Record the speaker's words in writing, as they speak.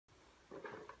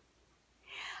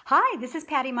Hi, this is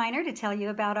Patty Miner to tell you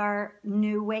about our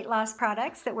new weight loss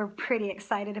products that we're pretty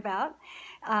excited about.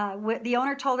 The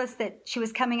owner told us that she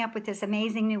was coming up with this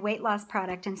amazing new weight loss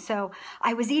product, and so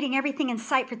I was eating everything in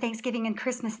sight for Thanksgiving and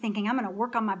Christmas thinking I'm going to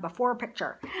work on my before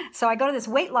picture. So I go to this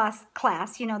weight loss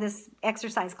class, this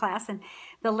exercise class, and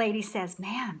the lady says,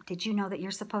 "Ma'am, did you know that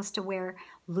you're supposed to wear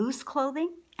loose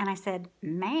clothing?" And I said,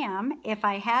 "Ma'am, if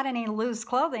I had any loose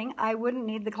clothing, I wouldn't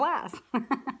need the class."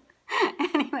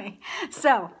 Anyway,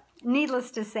 so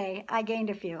needless to say, I gained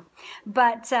a few,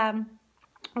 but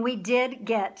we did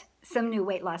get some new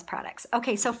weight loss products.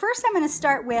 Okay, so first I'm going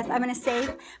to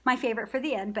save my favorite for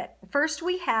the end, but first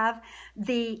we have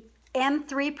the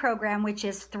M3 program, which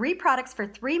is 3 products for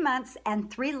 3 months and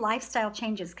 3 lifestyle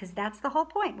changes, because that's the whole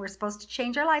point. We're supposed to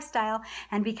change our lifestyle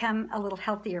and become a little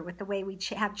healthier with the way we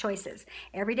have choices.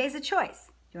 Every day's a choice.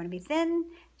 Do you want to be thin?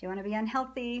 Do you want to be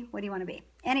unhealthy? What do you want to be?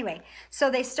 Anyway, so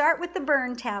they start with the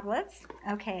burn tablets,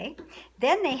 okay?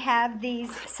 Then they have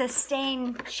these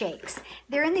sustain shakes.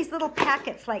 They're in these little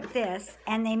packets like this,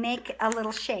 and they make a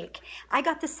little shake. I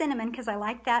got the cinnamon because I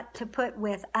like that to put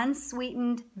with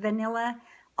unsweetened vanilla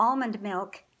almond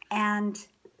milk and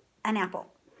an apple.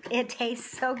 It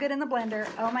tastes so good in the blender.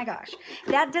 Oh my gosh.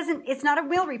 It's not a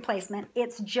meal replacement.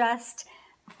 It's just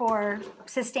for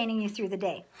sustaining you through the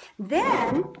day.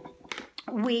 Then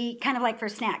we kind of like for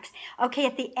snacks. Okay,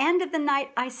 at the end of the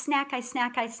night, I snack.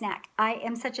 I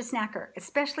am such a snacker,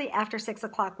 especially after 6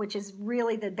 o'clock, which is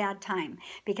really the bad time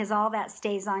because all that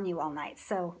stays on you all night.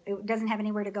 So it doesn't have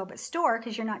anywhere to go but store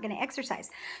because you're not going to exercise.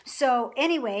 So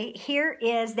anyway,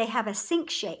 they have a sink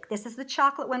shake. This is the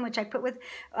chocolate one, which I put with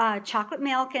chocolate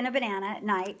milk and a banana at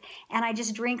night. And I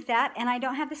just drink that and I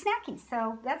don't have the snackies.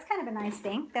 So that's kind of a nice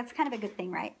thing. That's kind of a good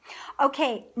thing, right?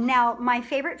 Okay, now my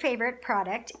favorite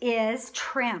product is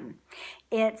Trim.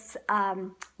 It's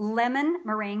lemon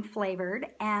meringue flavored,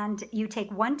 and you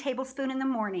take 1 tablespoon in the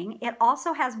morning. It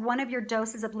also has one of your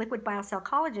doses of liquid biocell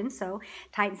collagen, so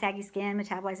tight and saggy skin,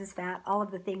 metabolizes fat, all of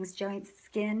the things, joints,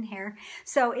 skin, hair.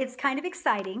 So it's kind of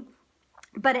exciting,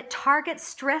 but it targets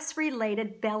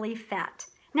stress-related belly fat.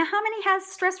 Now, how many has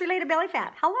stress-related belly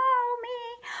fat? Hello,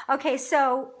 me. Okay,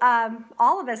 so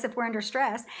all of us if we're under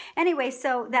stress. Anyway,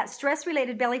 so that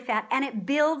stress-related belly fat, and it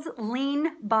builds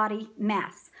lean body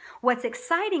mass. What's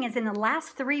exciting is in the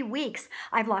last 3 weeks,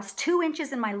 I've lost 2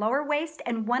 inches in my lower waist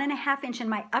and 1.5 inches in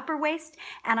my upper waist,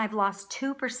 and I've lost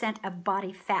 2% of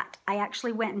body fat. I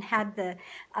actually went and had the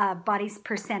body's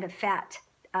percent of fat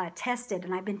tested,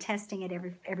 and I've been testing it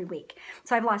every week.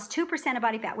 So I've lost 2% of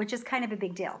body fat, which is kind of a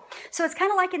big deal. So it's kind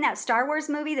of like in that Star Wars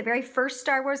movie, the very first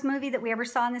Star Wars movie that we ever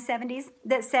saw in the 70s,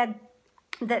 that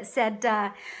said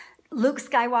Luke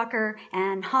Skywalker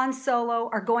and Han Solo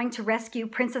are going to rescue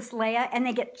Princess Leia, and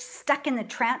they get stuck in the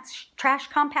trash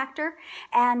compactor,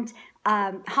 and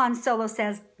Han Solo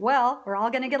says, "Well, we're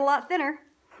all going to get a lot thinner."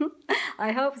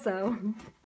 I hope so.